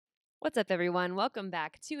What's up, everyone? Welcome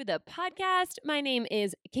back to the podcast. My name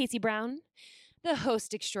is Casey Brown, the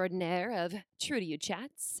host extraordinaire of True to You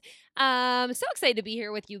Chats. So excited to be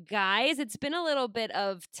here with you guys. It's been a little bit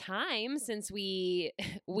of time since me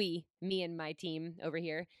and my team over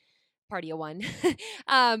here, Party of One,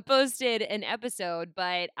 posted an episode,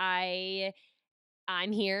 but I'm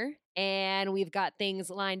here and we've got things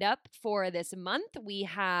lined up for this month. We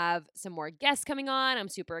have some more guests coming on. I'm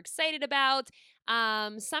super excited about.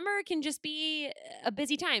 Summer can just be a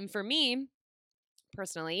busy time for me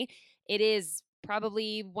personally. It is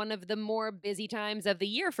probably one of the more busy times of the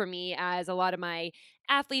year for me, as a lot of my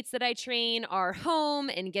athletes that I train are home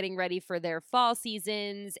and getting ready for their fall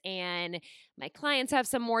seasons, and my clients have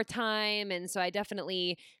some more time. And so I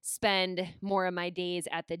definitely spend more of my days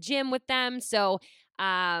at the gym with them. So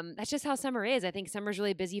that's just how summer is. I think summer's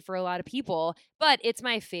really busy for a lot of people, but it's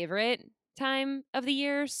my favorite time of the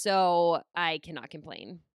year. So I cannot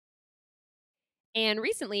complain. And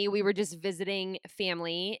recently, we were just visiting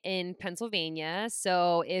family in Pennsylvania.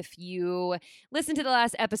 So, if you listened to the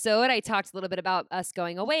last episode, I talked a little bit about us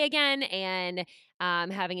going away again and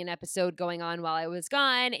having an episode going on while I was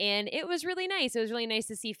gone. And it was really nice. It was really nice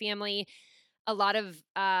to see family. A lot of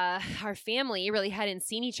our family really hadn't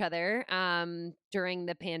seen each other during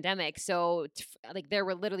the pandemic. So, like, there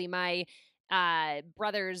were literally my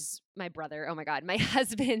brother, oh my God, my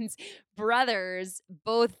husband's brothers,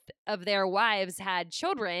 both of their wives had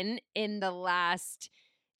children in the last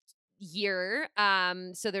year.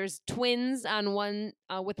 So there's twins on one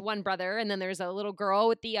with one brother, and then there's a little girl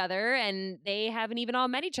with the other, and they haven't even all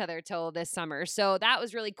met each other till this summer. So that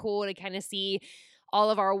was really cool to kind of see all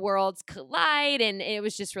of our worlds collide, and it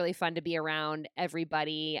was just really fun to be around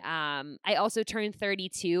everybody. I also turned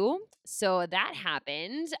 32, so that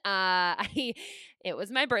happened. It was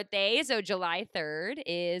my birthday, so July 3rd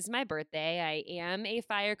is my birthday. I am a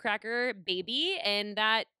firecracker baby, and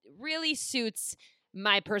that really suits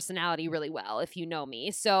my personality really well, if you know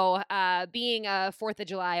me. So being a 4th of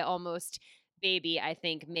July almost baby, I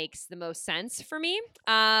think makes the most sense for me.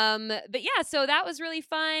 But yeah, so that was really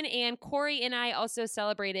fun. And Corey and I also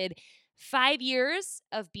celebrated 5 years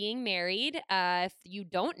of being married. If you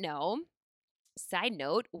don't know, side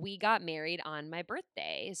note, we got married on my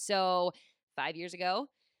birthday. So 5 years ago.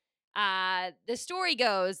 The story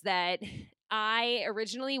goes that I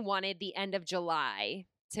originally wanted the end of July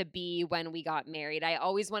to be when we got married. I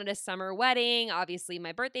always wanted a summer wedding. Obviously,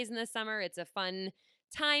 my birthday's in the summer. It's a fun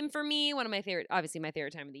time for me. One of my favorite, obviously, my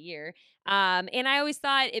favorite time of the year. And I always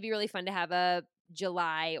thought it'd be really fun to have a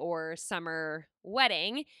July or summer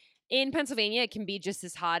wedding. In Pennsylvania, it can be just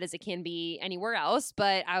as hot as it can be anywhere else,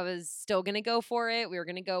 but I was still going to go for it. We were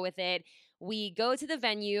going to go with it. We go to the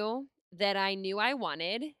venue that I knew I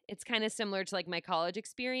wanted. It's kind of similar to like my college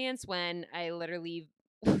experience when I literally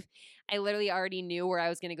I literally already knew where I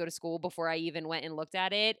was going to go to school before I even went and looked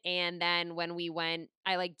at it. And then when we went,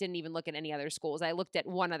 I like didn't even look at any other schools. I looked at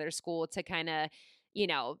one other school to kind of, you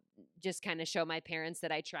know, just kind of show my parents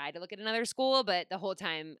that I tried to look at another school, but the whole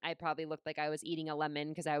time I probably looked like I was eating a lemon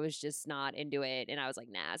because I was just not into it. And I was like,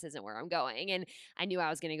 nah, this isn't where I'm going. And I knew I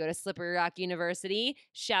was going to go to Slippery Rock University,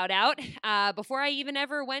 shout out, before I even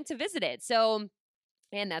ever went to visit it. So,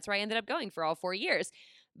 and that's where I ended up going for all 4 years.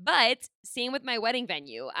 But same with my wedding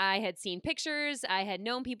venue. I had seen pictures, I had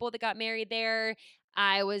known people that got married there.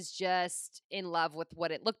 I was just in love with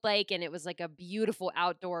what it looked like, and it was like a beautiful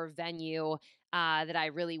outdoor venue that I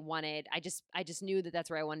really wanted. I just knew that that's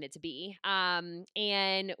where I wanted it to be.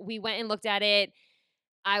 And we went and looked at it.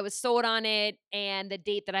 I was sold on it, and the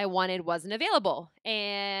date that I wanted wasn't available.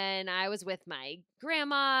 And I was with my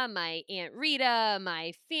grandma, my Aunt Rita,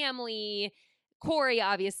 my family. Corey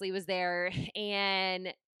obviously was there,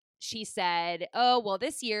 and she said, "Oh, well,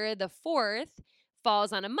 this year the 4th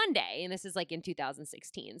falls on a Monday." And this is like in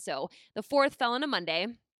 2016. So the 4th fell on a Monday.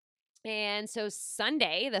 And so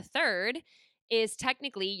Sunday, the 3rd, is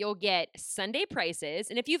technically you'll get Sunday prices.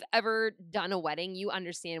 And if you've ever done a wedding, you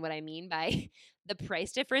understand what I mean by the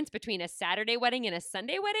price difference between a Saturday wedding and a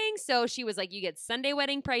Sunday wedding. So she was like, you get Sunday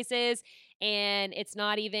wedding prices, and it's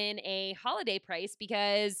not even a holiday price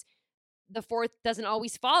because the 4th doesn't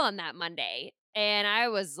always fall on that Monday. And I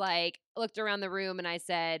was like, looked around the room and I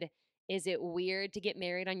said, is it weird to get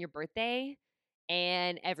married on your birthday?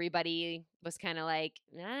 And everybody was kind of like,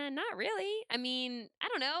 not really. I mean, I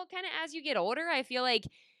don't know. Kind of as you get older, I feel like,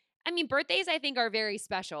 I mean, birthdays I think are very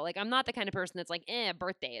special. Like, I'm not the kind of person that's like,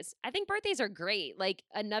 birthdays. I think birthdays are great. Like,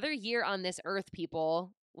 another year on this earth,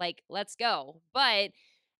 people, like, let's go. But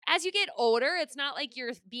as you get older, it's not like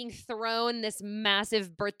you're being thrown this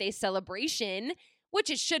massive birthday celebration. which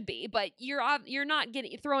it should be, but you're not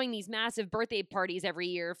throwing these massive birthday parties every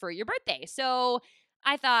year for your birthday. So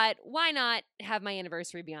I thought, why not have my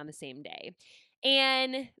anniversary be on the same day?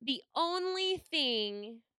 And the only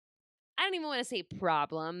thing, I don't even want to say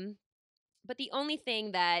problem, but the only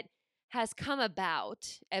thing that has come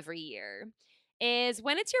about every year is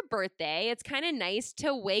when it's your birthday, it's kind of nice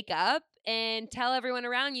to wake up and tell everyone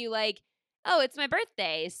around you, like, oh, it's my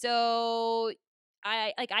birthday. So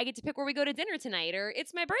I get to pick where we go to dinner tonight, or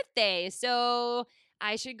it's my birthday. So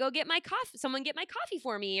I should go get my coffee. Someone get my coffee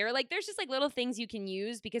for me. Or like there's just like little things you can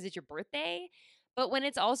use because it's your birthday. But when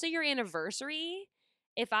it's also your anniversary,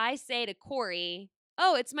 if I say to Corey,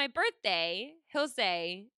 oh, it's my birthday, he'll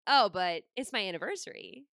say, oh, but it's my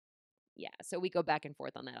anniversary. Yeah, so we go back and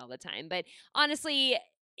forth on that all the time. But honestly,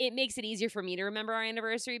 it makes it easier for me to remember our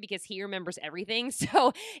anniversary because he remembers everything.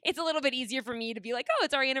 So it's a little bit easier for me to be like, oh,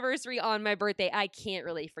 it's our anniversary on my birthday. I can't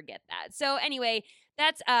really forget that. So anyway,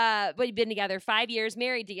 that's we've been together 5 years,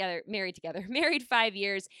 married 5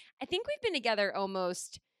 years. I think we've been together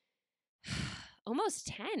almost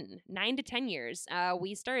 9 to 10 years.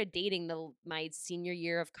 We started dating my senior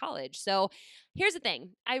year of college. So here's the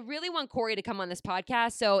thing. I really want Corey to come on this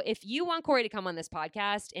podcast. So if you want Corey to come on this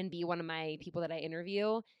podcast and be one of my people that I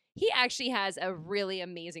interview, he actually has a really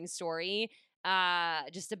amazing story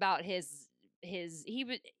just about he's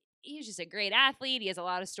just a great athlete. He has a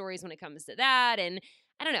lot of stories when it comes to that. And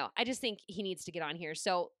I don't know. I just think he needs to get on here.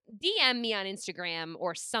 So DM me on Instagram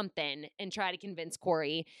or something and try to convince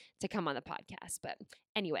Corey to come on the podcast. But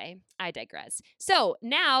anyway, I digress. So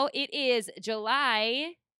now it is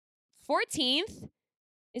July 14th.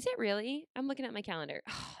 Is it really? I'm looking at my calendar.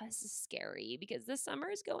 Oh, this is scary because the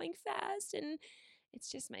summer is going fast and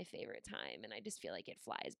it's just my favorite time. And I just feel like it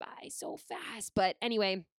flies by so fast. But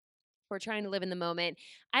anyway, we're trying to live in the moment.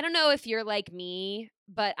 I don't know if you're like me,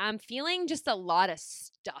 but I'm feeling just a lot of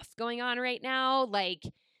stuff going on right now. Like,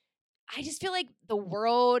 I just feel like the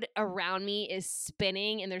world around me is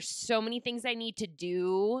spinning and there's so many things I need to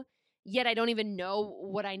do, yet I don't even know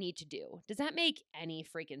what I need to do. Does that make any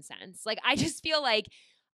freaking sense? Like, I just feel like,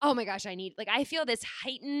 oh my gosh, I feel this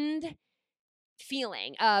heightened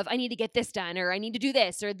feeling of I need to get this done or I need to do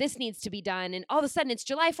this or this needs to be done. And all of a sudden it's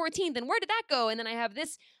July 14th and where did that go? And then I have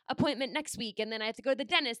this appointment next week and then I have to go to the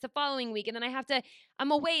dentist the following week and then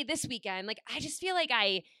I'm away this weekend. Like I just feel like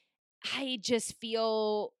I just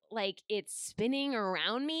feel like it's spinning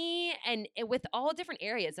around me and with all different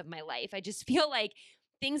areas of my life. I just feel like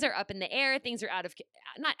things are up in the air. Things are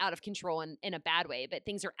not out of control in a bad way, but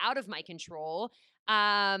things are out of my control.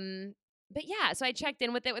 But yeah, so I checked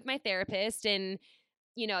in with it with my therapist and,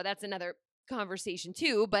 that's another conversation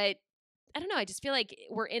too. But I don't know. I just feel like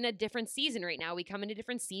we're in a different season right now. We come into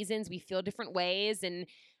different seasons. We feel different ways. And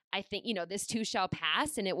I think, this too shall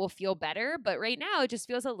pass and it will feel better. But right now it just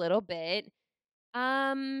feels a little bit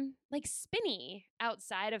like spinny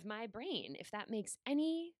outside of my brain, if that makes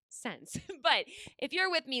any sense. But if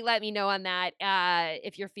you're with me, let me know on that.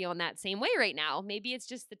 If you're feeling that same way right now, maybe it's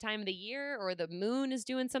just the time of the year or the moon is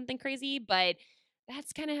doing something crazy, but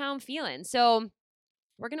that's kind of how I'm feeling. So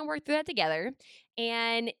we're going to work through that together.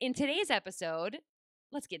 And in today's episode,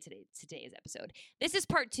 let's get to today's episode. This is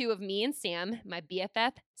part 2 of me and Sam, my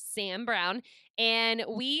BFF, Sam Brown. And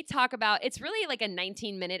we talk about, it's really like a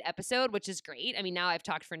 19-minute episode, which is great. I mean, now I've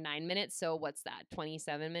talked for 9 minutes. So what's that?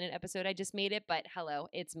 27-minute episode. I just made it. But hello,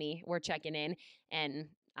 it's me. We're checking in and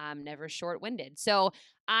I'm never short-winded. So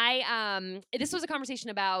this was a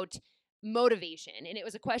conversation about motivation. And it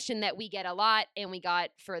was a question that we get a lot and we got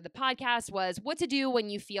for the podcast was what to do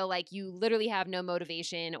when you feel like you literally have no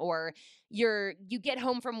motivation or you get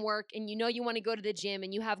home from work and you want to go to the gym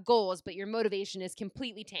and you have goals, but your motivation is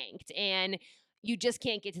completely tanked and you just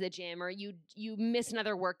can't get to the gym or you miss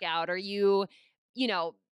another workout or you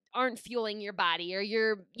aren't fueling your body or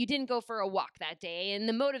you didn't go for a walk that day and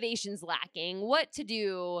the motivation's lacking. What to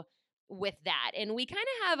do with that? And we kind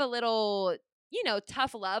of have a little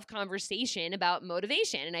tough love conversation about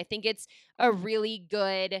motivation. And I think it's a really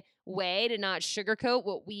good way to not sugarcoat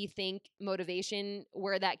what we think motivation,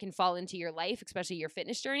 where that can fall into your life, especially your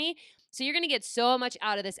fitness journey. So you're going to get so much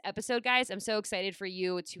out of this episode, guys. I'm so excited for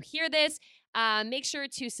you to hear this. Make sure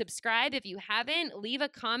to subscribe if you haven't. Leave a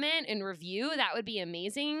comment and review. That would be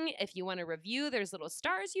amazing. If you want to review, there's little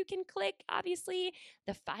stars you can click. Obviously,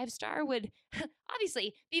 the 5-star would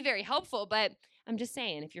obviously be very helpful, but I'm just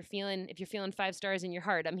saying, if you're feeling 5 stars in your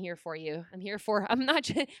heart, I'm here for you. I'm here for you. I'm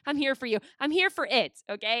here for it.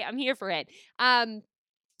 Okay. I'm here for it.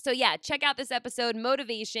 So yeah, check out this episode,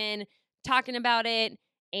 motivation, talking about it,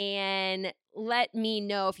 and let me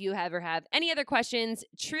know if you ever have any other questions.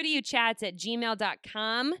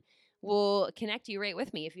 truetoyouchats@gmail.com. will connect you right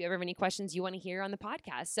with me if you ever have any questions you want to hear on the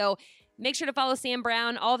podcast. So make sure to follow Sam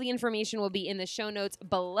Brown. All the information will be in the show notes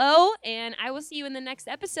below. And I will see you in the next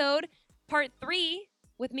episode, part 3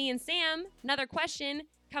 with me and Sam. Another question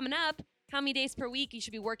coming up. How many days per week you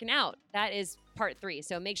should be working out? That is part 3.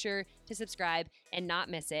 So make sure to subscribe and not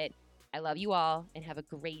miss it. I love you all and have a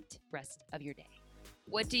great rest of your day.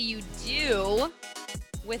 What do you do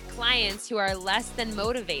with clients who are less than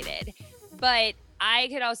motivated? But I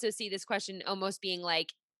could also see this question almost being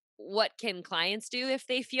like, what can clients do if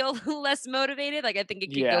they feel less motivated? Like, I think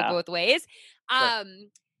it could go both ways. Sure.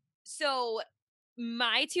 So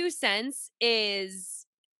my 2 cents is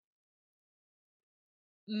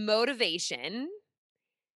motivation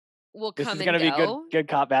will This come is and gonna be go. good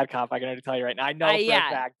cop, bad cop. I can already tell you right now. I know for a Yeah.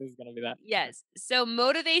 fact this is gonna be that. Yes. So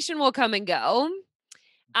motivation will come and go.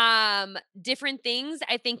 Different things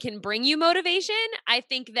I think can bring you motivation. I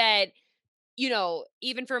think that,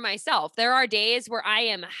 even for myself, there are days where I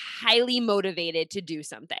am highly motivated to do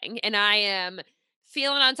something and I am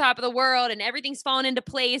feeling on top of the world and everything's falling into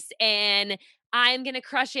place and I'm going to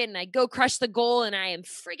crush it and I go crush the goal and I am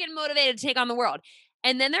freaking motivated to take on the world.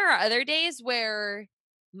 And then there are other days where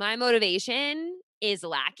my motivation is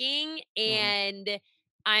lacking Mhm. and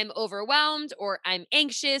I'm overwhelmed or I'm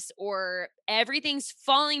anxious or everything's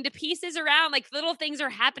falling to pieces around. Like little things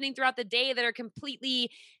are happening throughout the day that are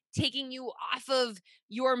completely taking you off of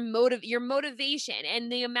your motivation.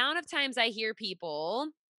 And the amount of times I hear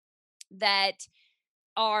people that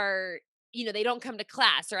are, they don't come to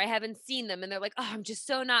class or I haven't seen them and they're like, "Oh, I'm just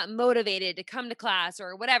so not motivated to come to class,"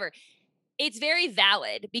 or whatever. It's very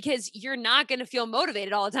valid because you're not going to feel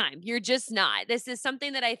motivated all the time. You're just not. This is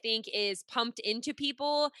something that I think is pumped into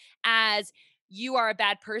people as you are a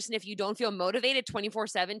bad person if you don't feel motivated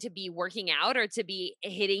 24/7 to be working out or to be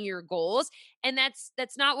hitting your goals. And that's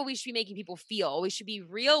not what we should be making people feel. We should be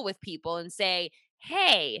real with people and say,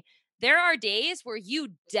 "Hey, there are days where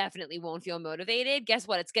you definitely won't feel motivated. Guess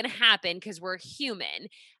what? It's going to happen because we're human."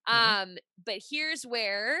 Mhm. But here's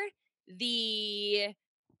where the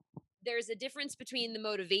there's a difference between the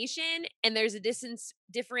motivation and there's a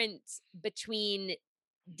difference between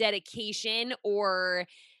dedication or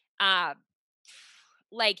uh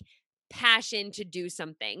like passion to do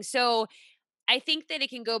something. So I think that it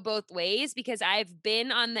can go both ways because I've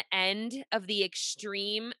been on the end of the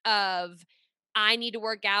extreme of I need to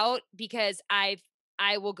work out because I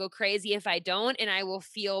will go crazy if I don't and I will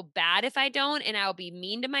feel bad if I don't and I'll be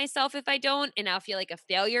mean to myself if I don't and I'll feel like a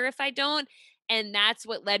failure if I don't, and that's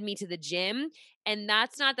what led me to the gym, and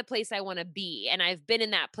that's not the place I want to be. And I've been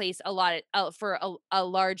in that place a lot for a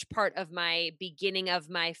large part of my beginning of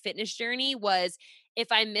my fitness journey was if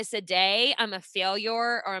I miss a day, I'm a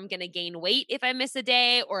failure, or I'm going to gain weight if I miss a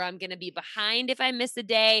day, or I'm going to be behind if I miss a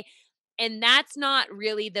day. And that's not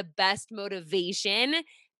really the best motivation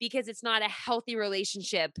because it's not a healthy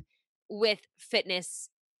relationship with fitness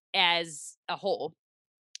as a whole.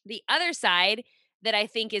 The other side that I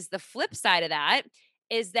think is the flip side of that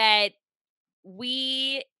is that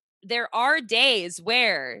we there are days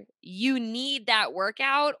where you need that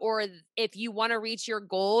workout or if you want to reach your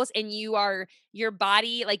goals and your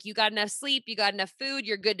body, like you got enough sleep, you got enough food,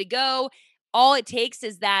 you're good to go. All it takes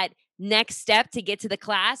is that next step to get to the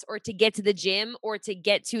class or to get to the gym or to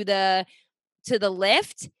get to the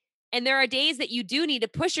lift. And there are days that you do need to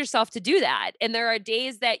push yourself to do that. And there are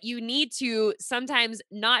days that you need to sometimes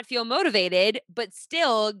not feel motivated, but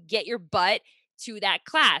still get your butt to that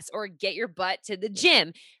class or get your butt to the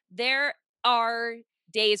gym. There are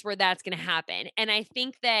days where that's going to happen. And I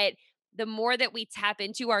think that the more that we tap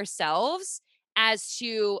into ourselves as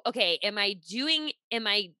to, okay, am I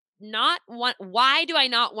not want, why do I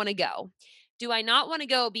not want to go? Do I not want to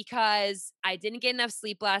go because I didn't get enough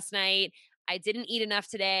sleep last night? I didn't eat enough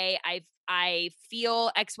today. I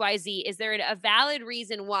feel XYZ. Is there a valid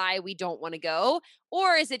reason why we don't want to go?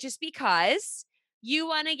 Or is it just because you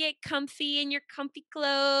want to get comfy in your comfy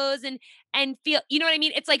clothes and feel, you know what I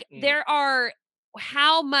mean? It's like Mm. there are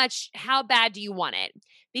how bad do you want it?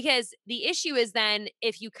 Because the issue is then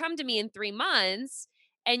if you come to me in 3 months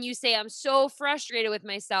and you say I'm so frustrated with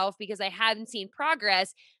myself because I haven't seen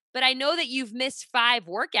progress, but I know that you've missed 5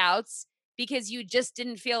 workouts because you just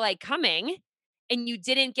didn't feel like coming and you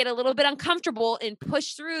didn't get a little bit uncomfortable and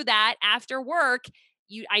push through that after work.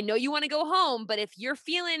 I know you want to go home, but if you're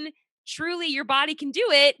feeling truly your body can do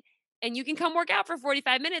it and you can come work out for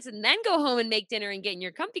 45 minutes and then go home and make dinner and get in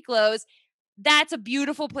your comfy clothes, that's a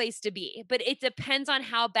beautiful place to be. But it depends on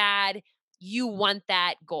how bad you want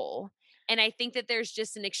that goal. And I think that there's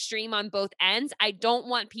just an extreme on both ends. I don't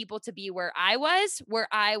want people to be where I was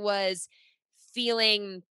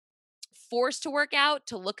feeling forced to work out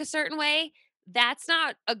to look a certain way, that's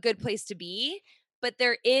not a good place to be. But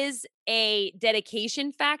there is a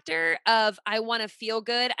dedication factor of I want to feel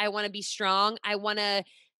good, I want to be strong, I want to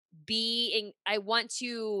I want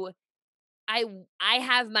to I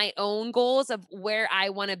have my own goals of where I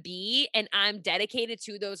want to be and I'm dedicated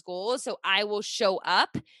to those goals, so I will show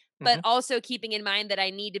up, but Mhm. also keeping in mind that I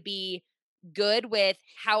need to be good with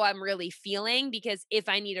how I'm really feeling because if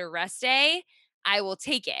I need a rest day, I will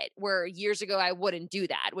take it. Where years ago I wouldn't do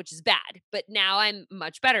that, which is bad. But now I'm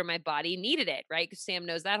much better. My body needed it, right? Because Sam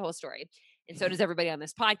knows that whole story. And so does everybody on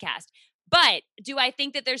this podcast. But do I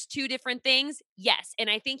think that there's two different things? Yes. And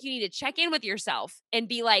I think you need to check in with yourself and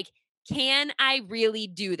be like, can I really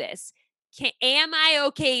do this? Am I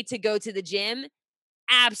okay to go to the gym?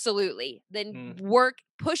 Absolutely. Then Mm.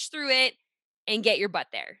 push through it and get your butt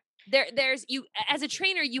there. There's you as a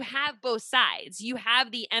trainer, you have both sides. You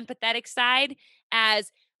have the empathetic side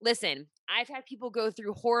as listen, I've had people go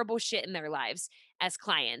through horrible shit in their lives as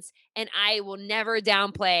clients, and I will never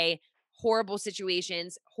downplay horrible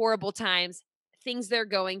situations, horrible times, things they're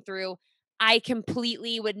going through. I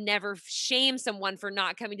completely would never shame someone for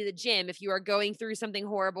not coming to the gym if you are going through something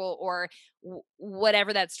horrible or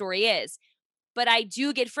whatever that story is. But I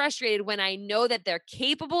do get frustrated when I know that they're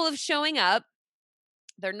capable of showing up.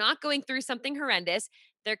 They're not going through something horrendous.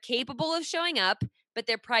 They're capable of showing up, but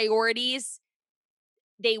their priorities,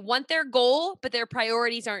 they want their goal, but their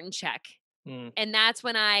priorities aren't in check. Mm. And that's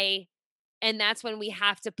when we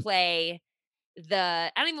have to play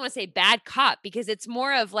I don't even want to say bad cop because it's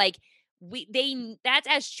more of like that's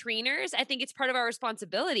as trainers, I think it's part of our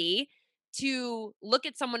responsibility to look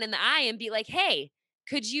at someone in the eye and be like, "Hey,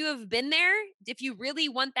 could you have been there if you really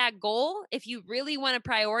want that goal, if you really want to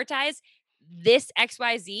prioritize this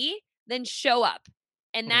XYZ, then show up."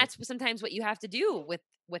 And Mm. that's sometimes what you have to do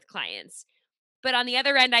with clients. But on the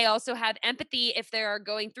other end, I also have empathy if they're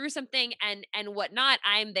going through something and whatnot.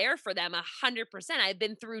 I'm there for them 100%. I've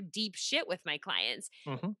been through deep shit with my clients.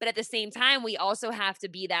 Mhm. But at the same time, we also have to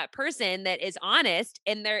be that person that is honest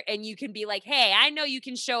and you can be like, hey, I know you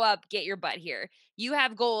can show up, get your butt here. You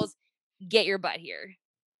have goals, get your butt here.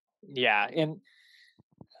 Yeah, and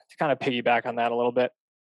to kind of piggyback on that a little bit.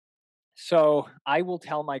 So, I will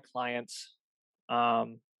tell my clients,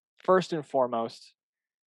 um, first and foremost,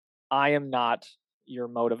 I am not your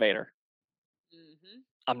motivator. Hmm.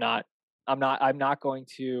 I'm not. I'm not going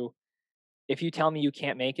to if you tell me you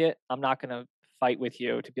can't make it, I'm not gonna fight with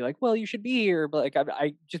you to be like, "Well, you should be here," but, like,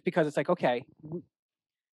 I just because it's like, okay,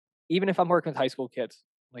 even if I'm working with high school kids,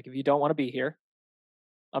 like, if you don't wanna be here,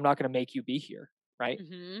 I'm not gonna make you be here, right?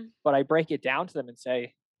 Hmm. But I break it down to them and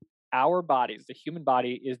say, our bodies, the human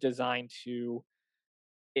body is designed to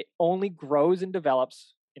it only grows and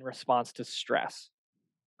develops in response to stress,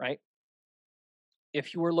 right?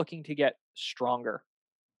 If you are looking to get stronger,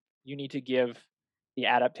 you need to give the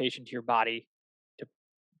adaptation to your body to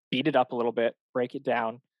beat it up a little bit, break it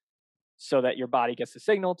down so that your body gets the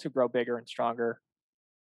signal to grow bigger and stronger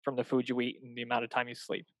from the food you eat and the amount of time you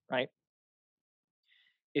sleep, right?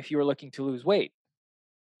 If you are looking to lose weight,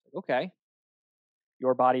 okay,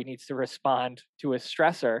 your body needs to respond to a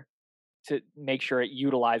stressor to make sure it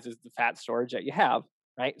utilizes the fat storage that you have,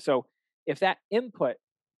 right? So if that input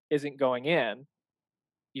isn't going in,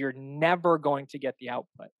 you're never going to get the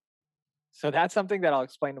output. So that's something that I'll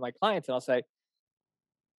explain to my clients and I'll say,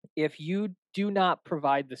 if you do not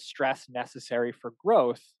provide the stress necessary for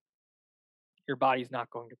growth, your body's not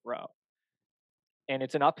going to grow. And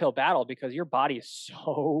it's an uphill battle because your body is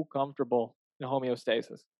so comfortable in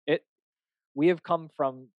homeostasis. We have come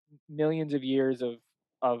from millions of years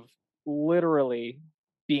of literally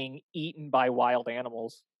being eaten by wild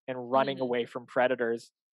animals and running Hmm. away from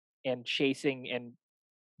predators and chasing and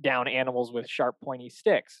down animals with sharp pointy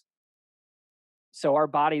sticks. So our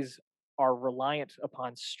bodies are reliant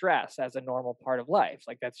upon stress as a normal part of life.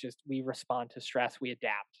 Like that's just we respond to stress, we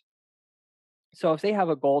adapt. So if they have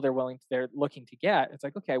a goal they're looking to get, it's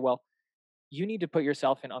like, okay, well, you need to put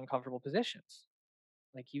yourself in uncomfortable positions.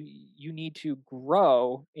 Like you need to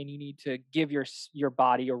grow and you need to give your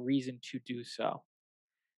body a reason to do so.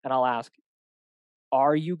 And I'll ask,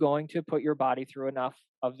 are you going to put your body through enough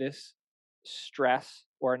of this stress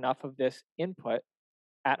or enough of this input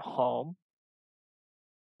at home,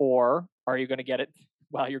 or are you going to get it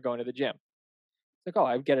while you're going to the gym? It's like, oh,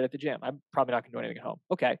 I would get it at the gym. I'm probably not going to do anything at home.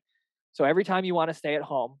 Okay. So every time you want to stay at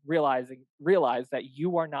home, realize that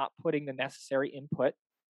you are not putting the necessary input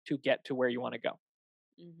to get to where you want to go.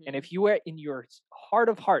 And Hmm. if you are in your heart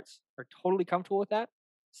of hearts are totally comfortable with that,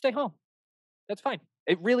 stay home. That's fine.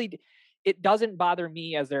 It doesn't bother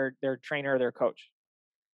me as their trainer or their coach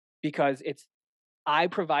because I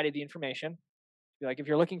provided the information. Like, if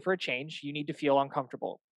you're looking for a change, you need to feel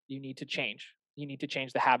uncomfortable. You need to change. You need to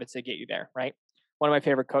change the habits that get you there, right? One of my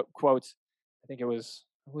favorite quotes, I think it was,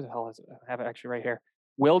 who the hell is it? I have it actually right here.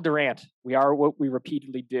 Will Durant, we are what we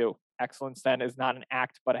repeatedly do. Excellence then is not an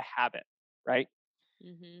act, but a habit, right?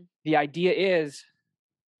 Mm-hmm. The idea is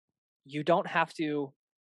you don't have to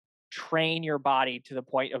train your body to the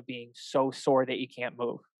point of being so sore that you can't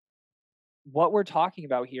move. What we're talking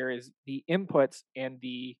about here is the inputs and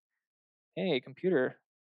the, hey, computer,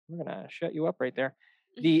 we're going to shut you up right there.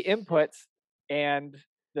 The inputs and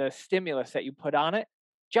the stimulus that you put on it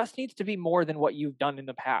just needs to be more than what you've done in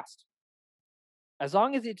the past. As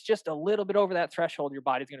long as it's just a little bit over that threshold, your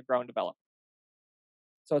body's going to grow and develop.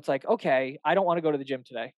 So it's like, okay, I don't want to go to the gym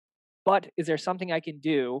today, but is there something I can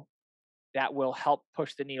do that will help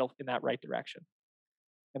push the needle in that right direction?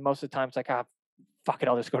 And most of the time it's like, ah, fuck it,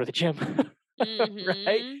 I'll just go to the gym. Right?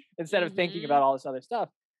 Mm-hmm. Instead of thinking Mm-hmm. about all this other stuff.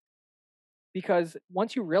 Because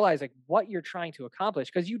once you realize like what you're trying to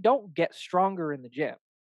accomplish, because you don't get stronger in the gym,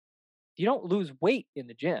 you don't lose weight in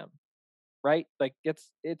the gym, right? Like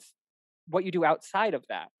it's what you do outside of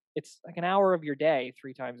that. It's like an hour of your day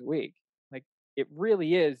 3 times a week. Like, it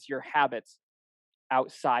really is your habits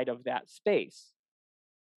outside of that space.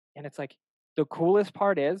 And it's like, the coolest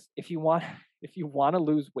part is, if you want if you want to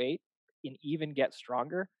lose weight and even get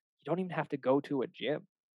stronger, you don't even have to go to a gym.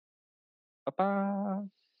 Ba-ba.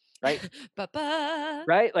 Right? Ba-ba.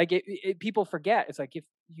 Right? Like, people forget. It's like, if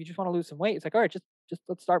you just want to lose some weight, it's like, all right, just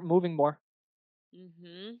let's start moving more,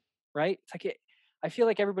 Mm-hmm. right? It's like, I feel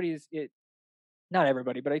like not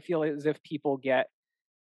everybody, but I feel as if people get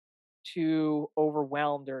too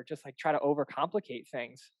overwhelmed or just like try to overcomplicate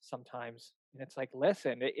things sometimes. And it's like,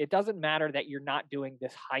 listen, it doesn't matter that you're not doing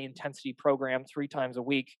this high intensity program 3 times a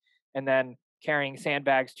week and then carrying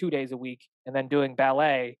sandbags 2 days a week and then doing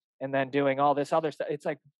ballet and then doing all this other stuff. It's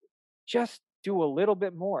like, just do a little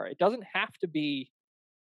bit more. It doesn't have to be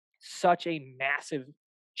such a massive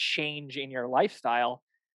change in your lifestyle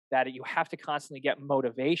that you have to constantly get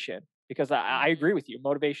motivation, because I agree Mm-hmm. with you.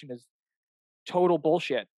 Motivation is total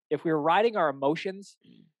bullshit. If we were riding our emotions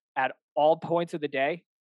at all points of the day,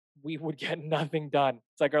 we would get nothing done.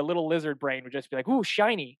 It's like our little lizard brain would just be like, ooh,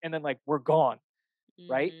 shiny. And then like we're gone.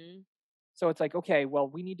 Right. Mm-hmm. So it's like, okay, well,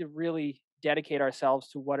 we need to really dedicate ourselves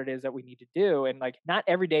to what it is that we need to do. And like, not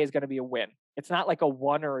every day is going to be a win. It's not like a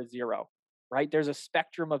 1 or a 0, right? There's a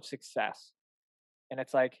spectrum of success. And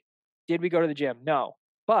it's like, did we go to the gym? No.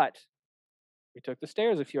 But we took the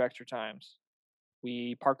stairs a few extra times.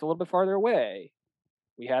 We parked a little bit farther away.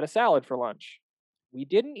 We had a salad for lunch. We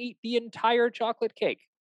didn't eat the entire chocolate cake,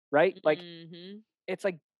 right? Like, Mm-hmm. it's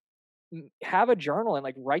like, have a journal and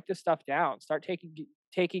like write this stuff down. Start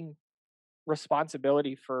taking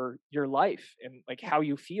responsibility for your life and like how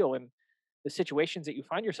you feel and the situations that you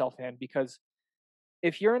find yourself in. Because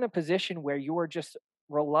if you're in a position where you are just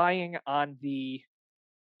relying on the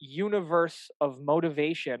universe of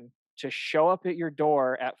motivation to show up at your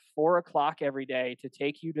door at 4 o'clock every day to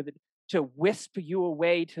take you to wisp you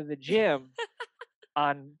away to the gym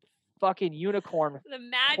on fucking unicorn The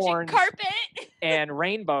magic horns carpet. and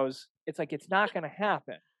rainbows, it's like, it's not going to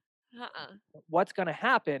happen. Uh-uh. What's going to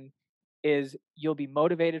happen is you'll be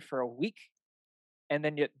motivated for a week, and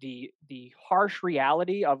then the harsh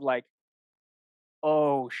reality of like,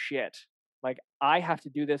 oh shit, like I have to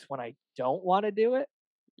do this when I don't want to do it,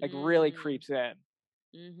 like really creeps in.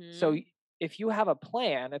 So Mm-hmm. if you have a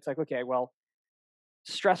plan, it's like, okay, well,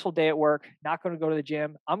 stressful day at work, not going to go to the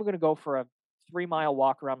gym. I'm going to go for a 3 mile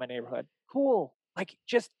walk around my neighborhood. Cool. Like,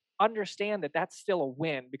 just understand that that's still a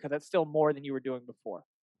win, because that's still more than you were doing before.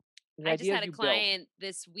 And the I just idea had is a you build. client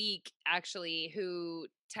this week actually who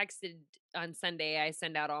texted on Sunday. I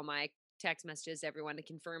send out all my text messages to everyone to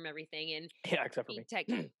confirm everything, and Yeah, except for he me.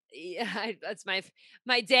 text. Yeah, that's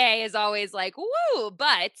my day is always like woo.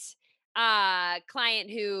 But client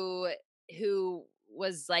who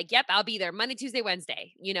was like, "Yep, I'll be there Monday, Tuesday,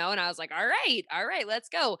 Wednesday," and I was like, all right, let's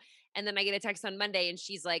go." And then I get a text on Monday, and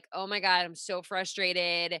she's like, "Oh my god, I'm so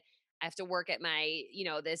frustrated. I have to work at my,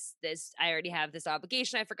 this I already have this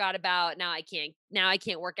obligation I forgot about. Now I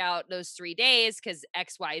can't work out those 3 days cuz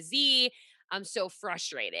XYZ. I'm so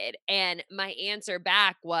frustrated." And my answer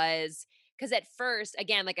back was, cuz at first,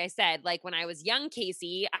 again, like I said, like when I was young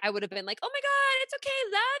Casey, I would have been like, "Oh my god, it's okay,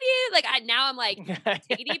 love you." Like now I'm like,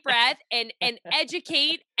 take a deep breath and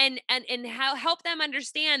educate and how help them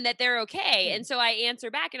understand that they're okay. And so I answer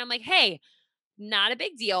back and I'm like, "Hey, not a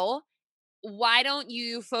big deal. why don't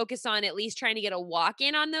you focus on at least trying to get a walk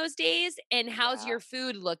in on those days? And how's Yeah. your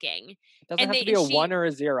food looking? It doesn't And have they to be and a she 1 or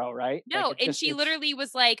a 0, right? Like, no, and she it's literally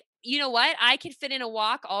was like, you know what? I could fit in a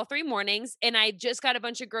walk all 3 mornings, and I just got a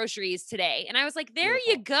bunch of groceries today. And I was like, there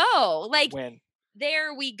you beautiful. go. Like, Win.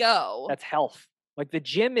 there we go. That's health. Like, the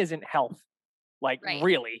gym isn't health. Like, Right.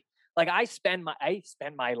 really. Like, I spend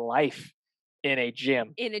my life in a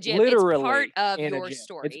gym. In a gym. Literally It's part of in a your gym.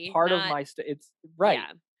 story. It's part of my it's right.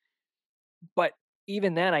 Yeah. But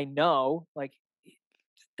even then, I know, like, it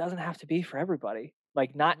doesn't have to be for everybody.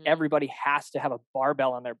 Like, not Mhm. everybody has to have a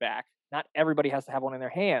barbell on their back. Not everybody has to have one in their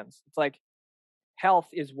hands. It's like, health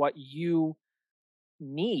is what you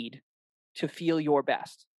need to feel your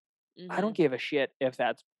best. I don't Mhm. give a shit if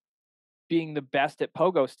that's being the best at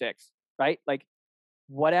pogo sticks, right? Like,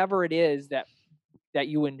 whatever it is that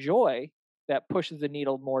you enjoy that pushes the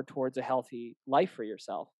needle more towards a healthy life for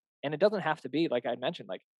yourself. And it doesn't have to be, like I mentioned,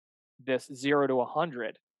 like this 0 to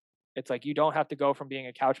 100. It's like, you don't have to go from being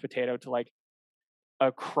a couch potato to like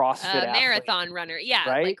a CrossFit A athlete, marathon runner. Yeah,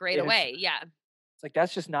 right? like right away. Yeah. It's like,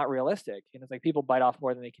 that's just not realistic. And it's like, people bite off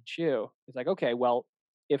more than they can chew. It's like, okay, well,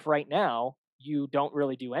 if right now you don't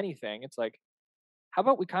really do anything, it's like, how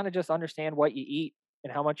about we kind of just understand what you eat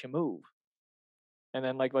and how much you move? And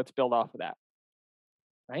then, like, let's build off of that.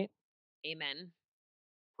 Right? Amen.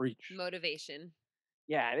 Preach. Motivation.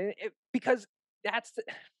 Yeah. Because that's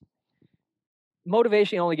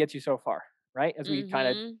motivation only gets you so far, right? As we kind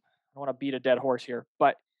of, I Mhm. don't want to beat a dead horse here,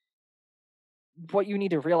 but what you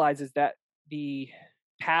need to realize is that the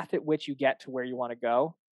path at which you get to where you want to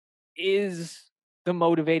go is the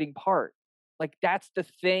motivating part. Like, that's the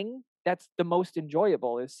thing that's the most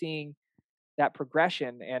enjoyable, is seeing that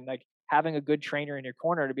progression and like having a good trainer in your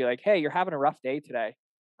corner to be like, hey, you're having a rough day today.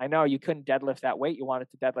 I know you couldn't deadlift that weight you wanted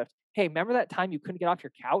to deadlift. Hey, remember that time you couldn't get off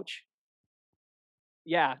your couch?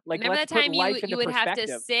 Yeah, like, Remember let's that put time life into you would have to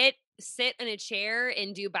perspective. sit in a chair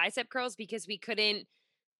and do bicep curls because we couldn't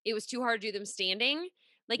it was too hard to do them standing?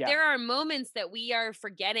 Like, Yeah, there are moments that we are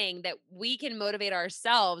forgetting that we can motivate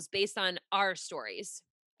ourselves based on our stories.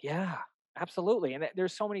 yeah, absolutely. And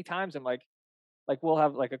there's so many times I'm like we'll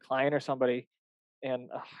have like a client or somebody, and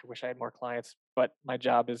I wish I had more clients, but my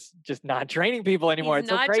job is just not training people anymore. He's It's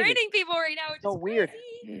so not crazy, training people right now, which so is weird.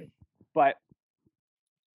 crazy. But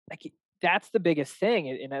like, that's the biggest thing,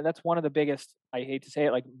 and that's one of the biggest, I hate to say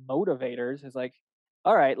it, like, motivators, is like,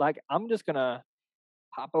 all right, like, I'm just gonna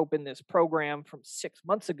pop open this program from 6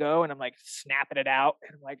 months ago, and I'm like snapping it out,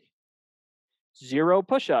 and I'm like, 0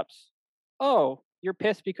 push-ups. Oh, you're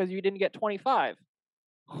pissed because you didn't get 25.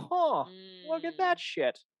 Huh? Look at that Mm.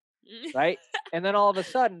 shit, right? And then all of a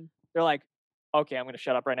sudden they're like, okay, I'm gonna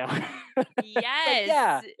shut up right now. It's like, Yes.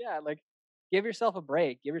 yeah, yeah, like, give yourself a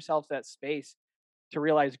break, give yourself that space to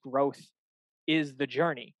realize growth is the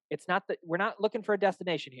journey. It's not that we're not looking for a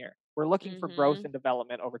destination here. We're looking for growth Mhm. and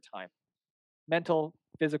development over time. Mental,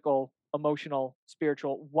 physical, emotional,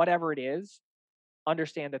 spiritual, whatever it is,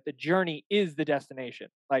 understand that the journey is the destination.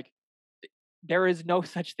 Like, there is no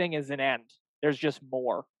such thing as an end. There's just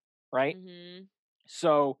more, right? Mhm.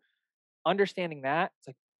 So, understanding that, it's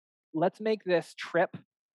like, let's make this trip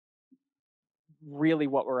really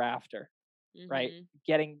what we're after, right?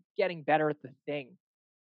 Mhm. Getting better at the thing.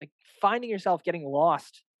 Like, finding yourself getting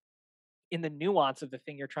lost in the nuance of the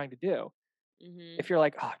thing you're trying to do. Mhm. If you're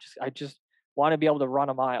like, oh, I just want to be able to run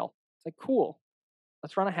a mile. It's like, cool.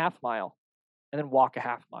 Let's run a half mile and then walk a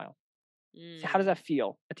half mile. So how does that Mm.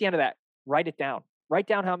 feel? At the end of that, write it down. Write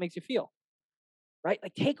down how it makes you feel. Right?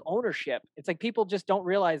 Like, take ownership. It's like, people just don't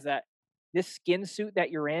realize that this skin suit that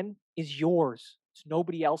you're in is yours. It's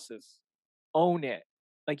nobody else's. Own it.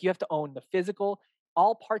 Like, you have to own the physical,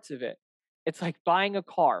 all parts of it. It's like buying a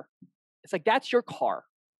car. It's like, that's your car.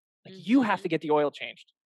 Like, you have to Mhm. get the oil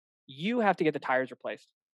changed. You have to get the tires replaced.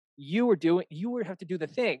 You would have to do the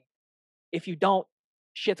thing. If you don't,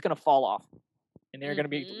 shit's gonna fall off and you're gonna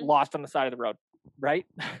be Mhm. lost on the side of the road. Right?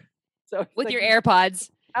 So it's With like, your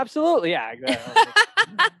AirPods. absolutely, yeah, exactly.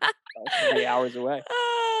 It's gonna be hours away.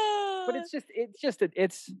 But Ah.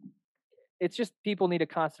 it's just people need a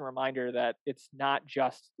constant reminder that it's not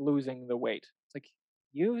just losing the weight. It's like,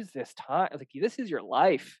 use this time. Like, this is your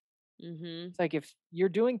life. Mhm. It's like, if you're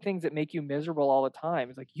doing things that make you miserable all the time,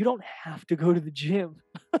 it's like, you don't have to go to the gym.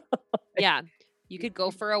 Yeah. You You, could go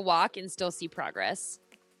you, for a walk and still see progress.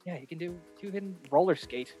 yeah, you can roller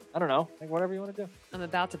skate. I don't know, like, whatever you want to do. I'm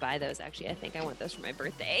about to buy those, actually. I think I want those for my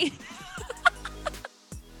birthday.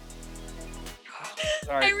 I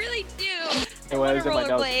Sorry, really do. it I want was a in my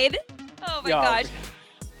nose. rollerblade. Oh my Yo, gosh.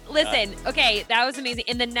 Listen, okay, that was amazing.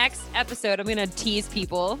 In the next episode, I'm going to tease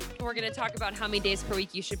people. We're going to talk about how many days per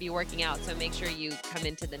week you should be working out. So make sure you come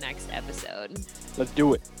into the next episode. Let's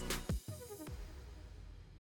do it.